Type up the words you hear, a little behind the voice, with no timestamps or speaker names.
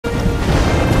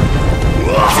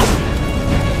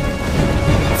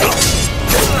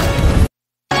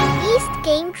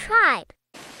tribe.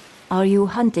 Are you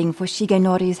hunting for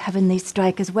Shigenori's heavenly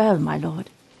strike as well, my lord?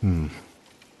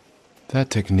 That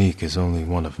technique is only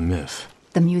one of myth.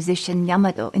 The musician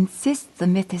Yamato insists the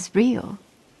myth is real.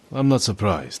 I'm not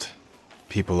surprised.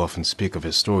 People often speak of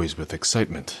his stories with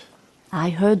excitement. I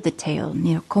heard the tale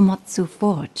near Komatsu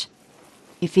Forge.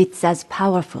 If it's as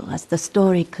powerful as the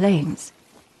story claims,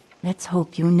 let's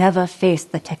hope you never face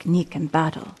the technique in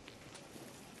battle.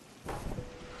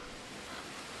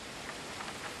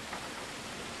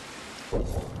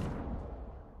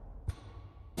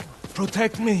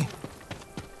 Protect me!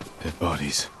 Dead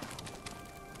bodies.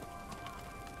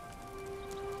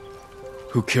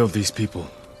 Who killed these people?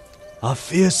 A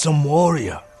fearsome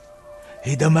warrior.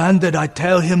 He demanded I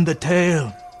tell him the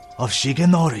tale of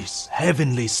Shigenori's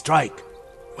heavenly strike.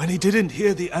 When he didn't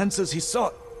hear the answers he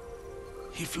sought,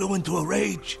 he flew into a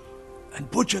rage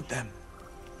and butchered them.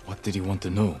 What did he want to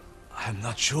know? I'm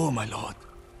not sure, my lord.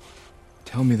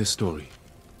 Tell me the story.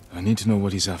 I need to know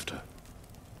what he's after.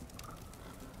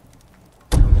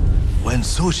 When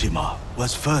Tsushima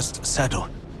was first settled,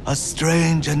 a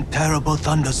strange and terrible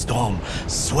thunderstorm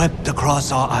swept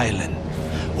across our island.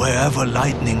 Wherever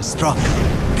lightning struck,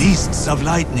 beasts of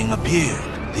lightning appeared.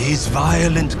 These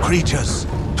violent creatures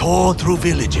tore through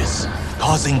villages,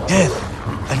 causing death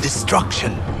and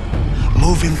destruction,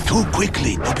 moving too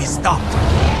quickly to be stopped.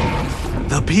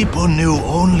 The people knew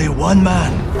only one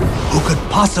man who could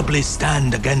possibly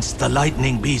stand against the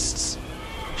lightning beasts.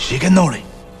 Shigenori,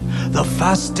 the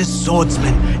fastest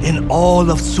swordsman in all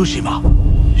of Tsushima.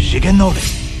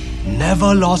 Shigenori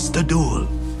never lost a duel.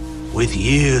 With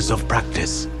years of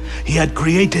practice, he had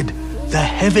created the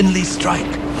Heavenly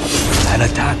Strike, an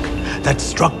attack that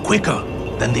struck quicker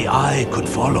than the eye could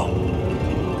follow.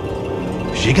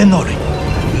 Shigenori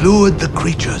lured the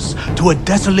creatures to a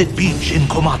desolate beach in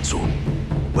Komatsu,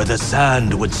 where the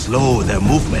sand would slow their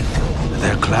movement.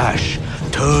 Their clash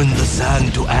turned the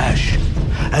sand to ash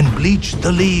and bleached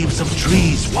the leaves of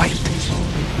trees white.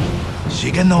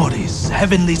 Shigenori's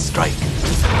heavenly strike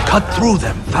cut through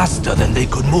them faster than they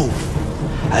could move.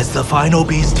 As the final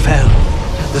beast fell,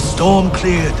 the storm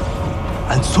cleared,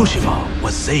 and Tsushima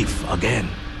was safe again.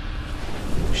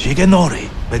 Shigenori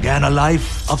began a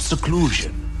life of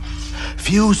seclusion.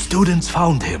 Few students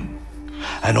found him,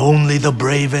 and only the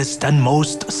bravest and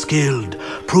most skilled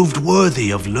proved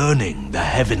worthy of learning the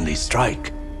heavenly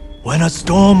strike. When a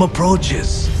storm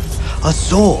approaches, a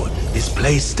sword is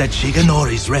placed at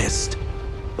Shigenori's rest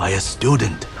by a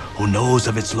student who knows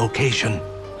of its location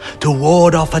to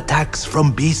ward off attacks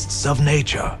from beasts of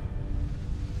nature.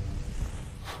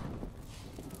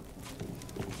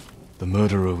 The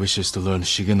murderer wishes to learn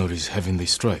Shigenori's heavenly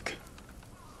strike.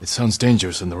 It sounds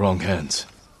dangerous in the wrong hands.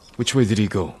 Which way did he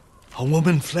go? A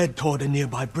woman fled toward a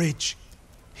nearby bridge.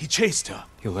 He chased her.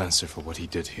 He'll answer for what he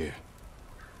did here.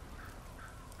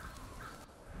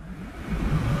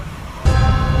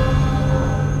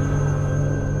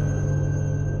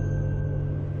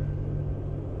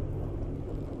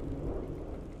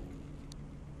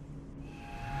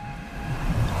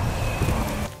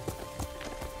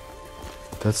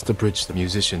 That's the bridge the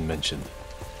musician mentioned.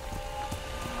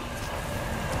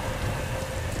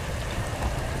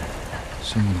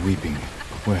 Someone weeping.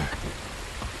 Where?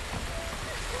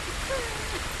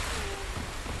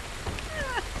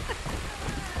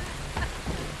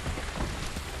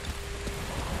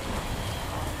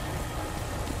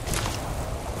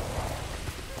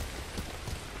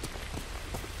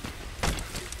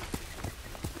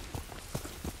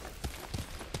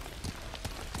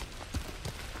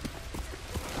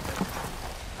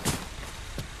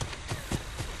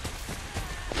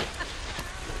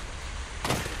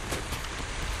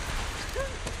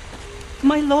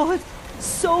 My lord,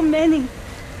 so many,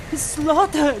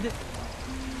 slaughtered.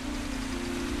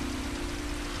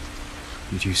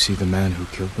 Did you see the man who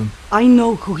killed them? I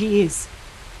know who he is.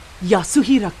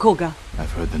 Yasuhira Koga.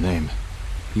 I've heard the name.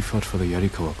 He fought for the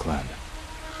Yarikawa clan.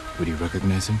 Would you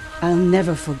recognize him? I'll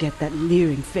never forget that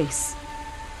leering face.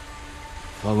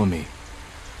 Follow me.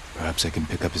 Perhaps I can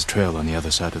pick up his trail on the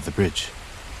other side of the bridge.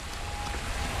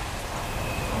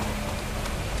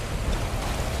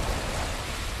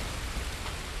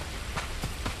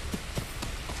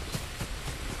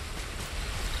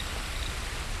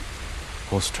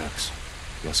 Horse tracks.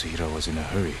 Yasuhira was in a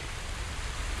hurry.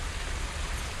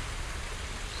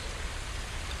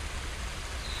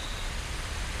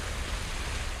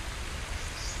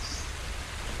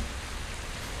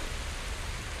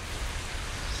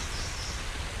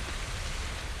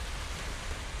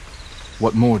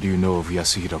 What more do you know of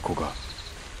Yasuhira Koga?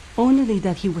 Only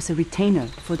that he was a retainer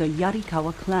for the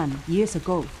Yarikawa clan years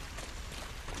ago.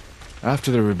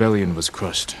 After the rebellion was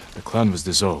crushed, the clan was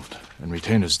dissolved, and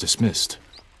retainers dismissed.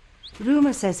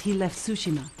 Rumor says he left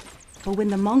Tsushima, but when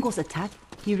the Mongols attacked,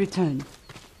 he returned.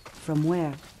 From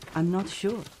where? I'm not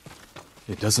sure.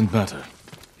 It doesn't matter.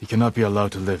 He cannot be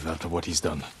allowed to live after what he's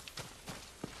done.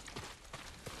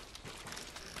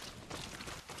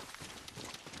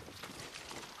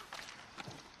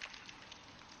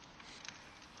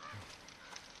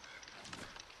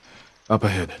 Up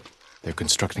ahead. They're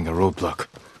constructing a roadblock.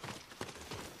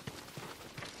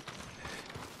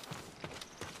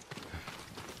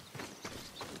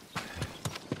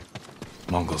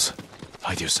 Mongols,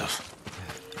 hide yourself.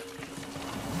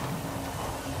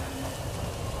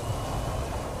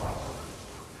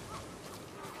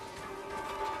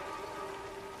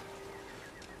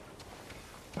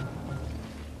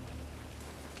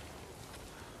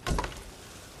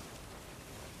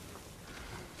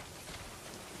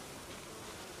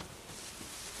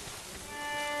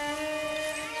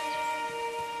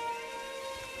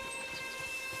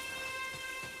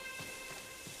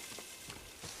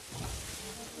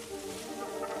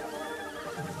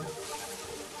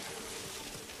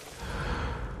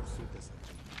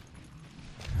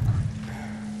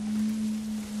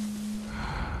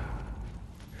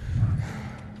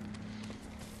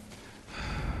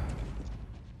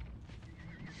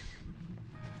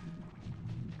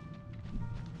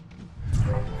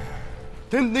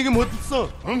 Тэнд нэг юм хөдөлсөн.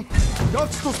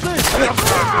 Явц тустай.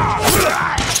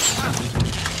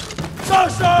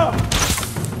 Цаашаа!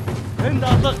 Энд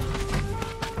алга.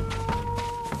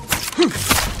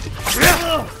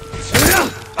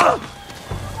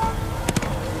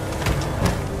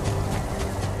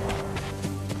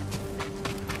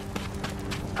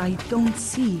 I don't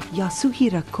see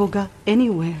Yasuhira Koga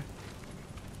anywhere.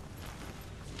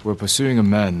 We're pursuing a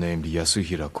man named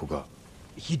Yasuhira Koga.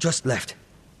 He just left.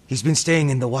 He's been staying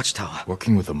in the watchtower.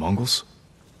 Working with the Mongols?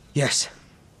 Yes,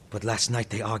 but last night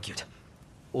they argued.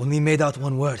 Only made out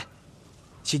one word.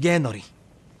 Shigenori.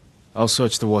 I'll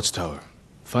search the watchtower.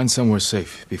 Find somewhere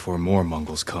safe before more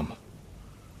Mongols come.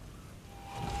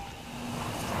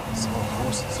 Small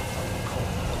horses felt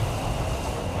cold.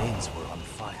 Their manes were on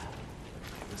fire.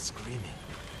 They were screaming.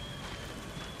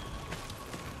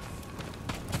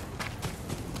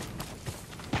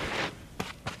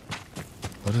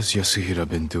 What has Yasuhira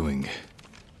been doing?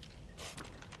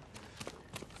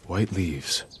 White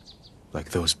leaves,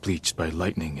 like those bleached by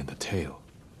lightning in the tail.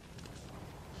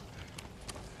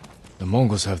 The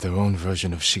Mongols have their own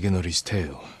version of Shigenori's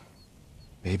tale.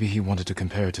 Maybe he wanted to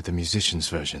compare it to the musician's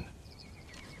version.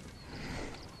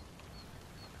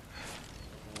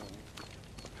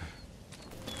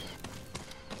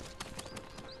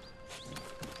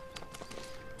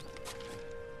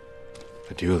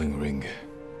 A dueling ring.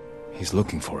 He's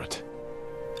looking for it.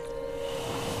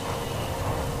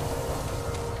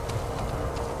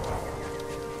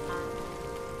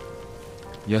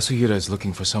 Yasuhira is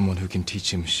looking for someone who can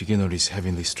teach him Shigenori's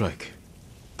heavenly strike.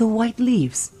 The white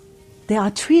leaves. There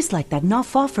are trees like that not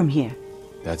far from here.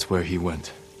 That's where he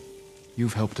went.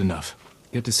 You've helped enough.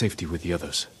 Get to safety with the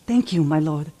others. Thank you, my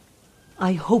lord.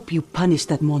 I hope you punish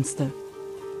that monster.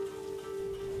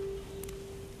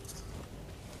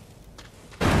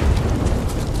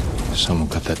 Someone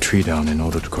cut that tree down in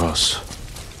order to cross.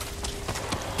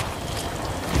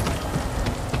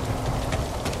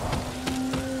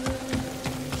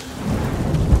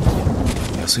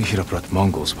 Yasuhira brought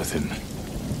Mongols with him.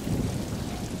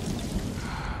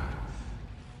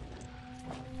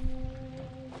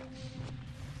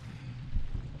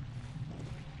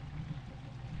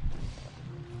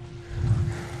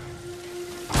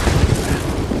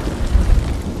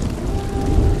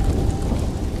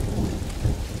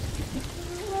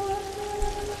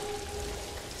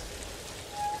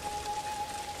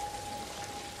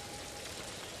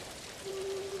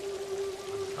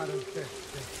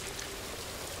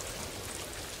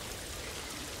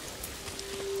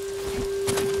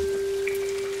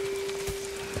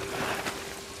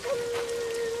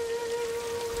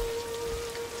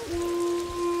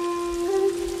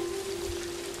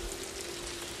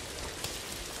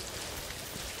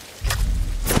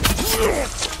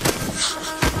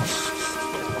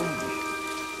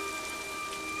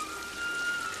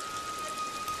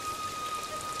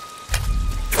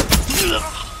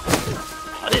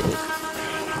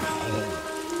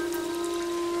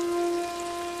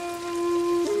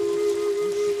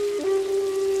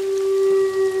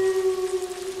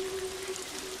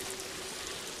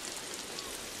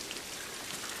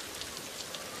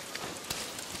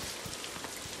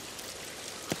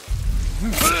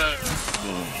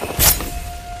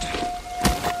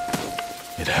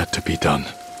 It had to be done.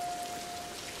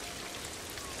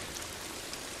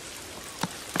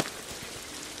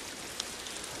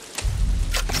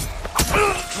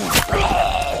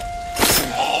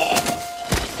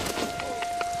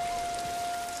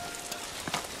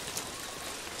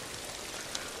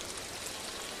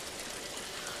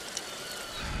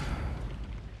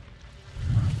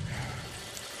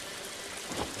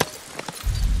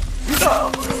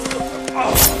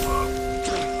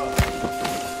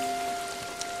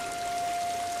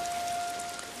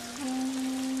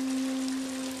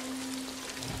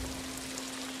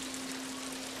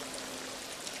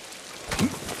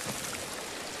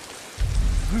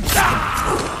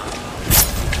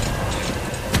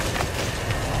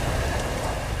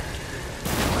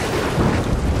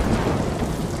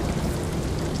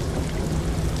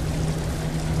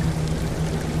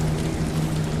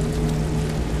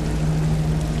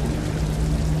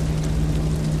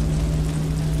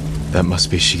 That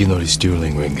must be Shigenori's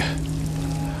dueling ring.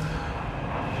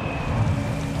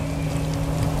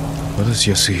 What has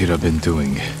Yasuhira been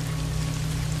doing?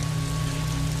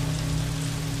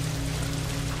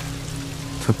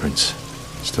 Footprints.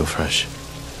 Still fresh.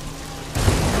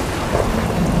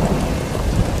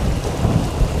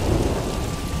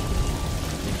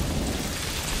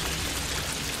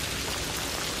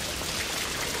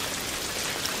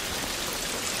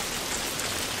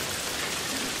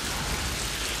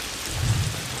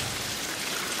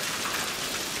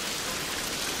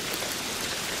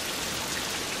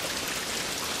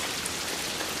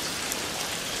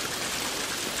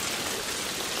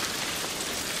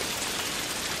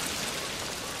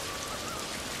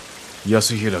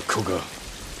 Yasuhira Koga,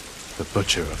 the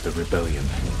butcher of the rebellion.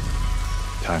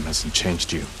 Time hasn't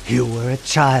changed you. You were a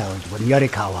child when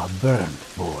Yarikawa burned,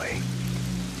 boy.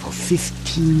 For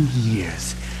 15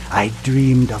 years, I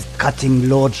dreamed of cutting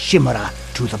Lord Shimura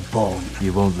to the bone.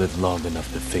 You won't live long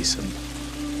enough to face him.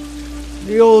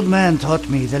 The old man taught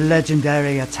me the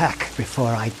legendary attack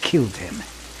before I killed him.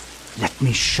 Let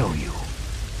me show you.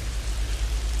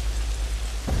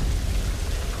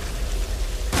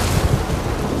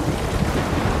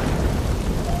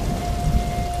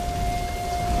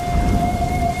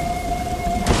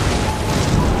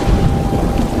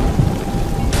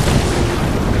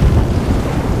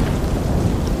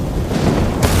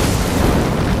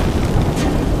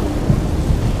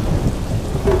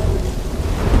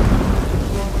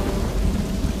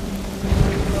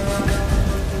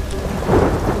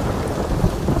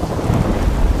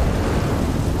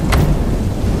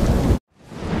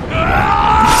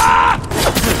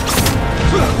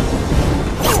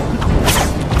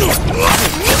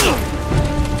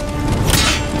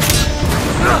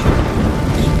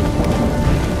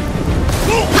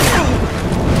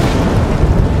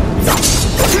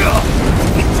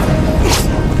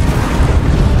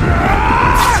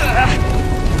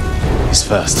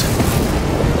 Fast.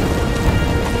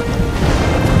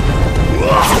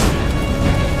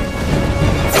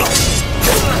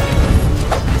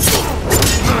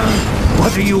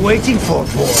 What are you waiting for,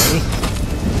 boy?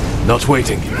 Not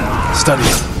waiting.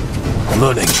 Studying.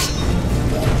 Learning.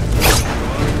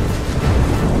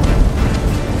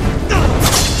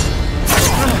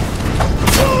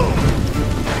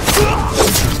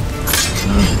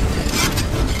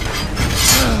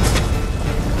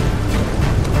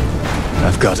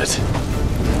 I've got it.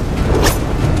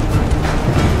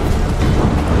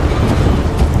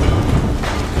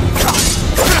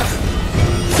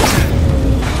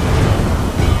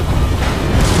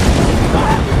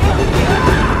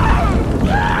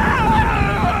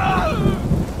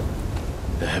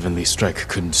 The heavenly strike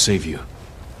couldn't save you.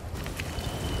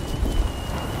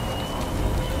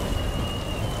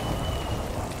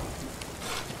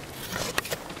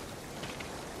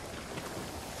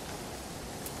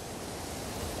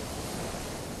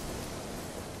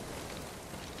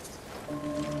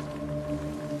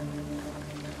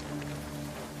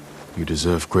 You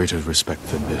deserve greater respect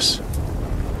than this.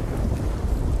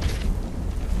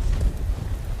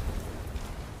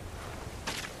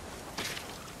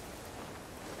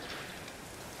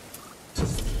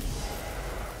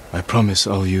 I promise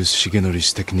I'll use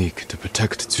Shigenori's technique to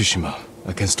protect Tsushima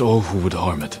against all who would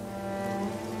harm it.